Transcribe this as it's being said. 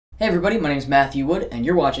Hey everybody, my name is Matthew Wood, and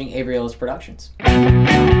you're watching Avery Ellis Productions.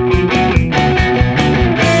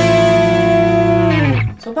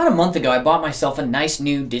 So about a month ago, I bought myself a nice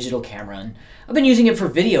new digital camera, and I've been using it for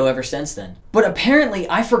video ever since then. But apparently,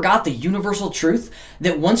 I forgot the universal truth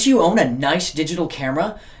that once you own a nice digital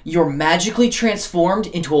camera, you're magically transformed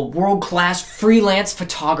into a world-class freelance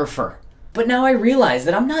photographer. But now I realize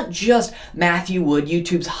that I'm not just Matthew Wood,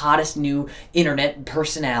 YouTube's hottest new internet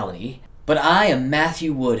personality, but I am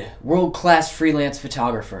Matthew Wood, world-class freelance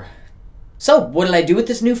photographer. So, what did I do with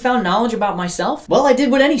this newfound knowledge about myself? Well, I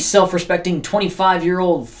did what any self-respecting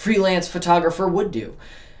 25-year-old freelance photographer would do.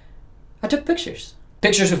 I took pictures.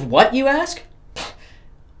 Pictures of what, you ask?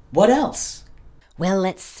 What else? Well,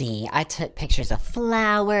 let's see. I took pictures of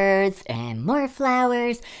flowers and more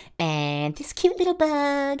flowers and this cute little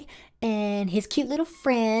bug and his cute little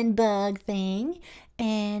friend bug thing.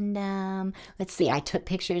 And let's see, I took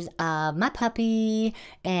pictures of my puppy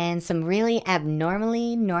and some really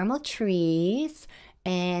abnormally normal trees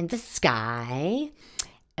and the sky.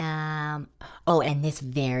 Oh, and this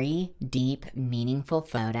very deep, meaningful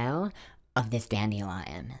photo of this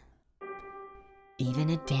dandelion. Even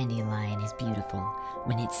a dandelion is beautiful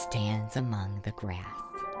when it stands among the grass.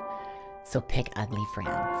 So pick ugly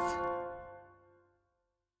friends.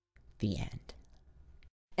 The end.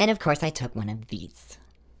 And of course I took one of these.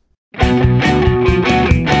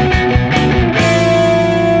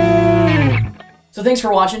 So thanks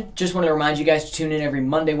for watching. Just wanted to remind you guys to tune in every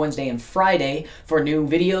Monday, Wednesday, and Friday for new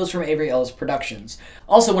videos from Avery Ellis Productions.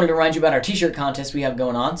 Also wanted to remind you about our t-shirt contest we have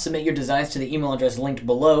going on. Submit your designs to the email address linked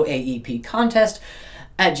below,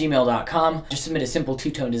 aepcontest@gmail.com. Just submit a simple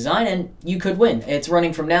two-tone design and you could win. It's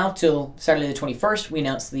running from now till Saturday the 21st. We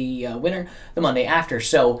announce the winner the Monday after.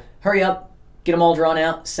 So hurry up. Get them all drawn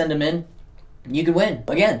out, send them in, you could win.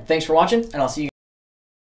 Again, thanks for watching, and I'll see you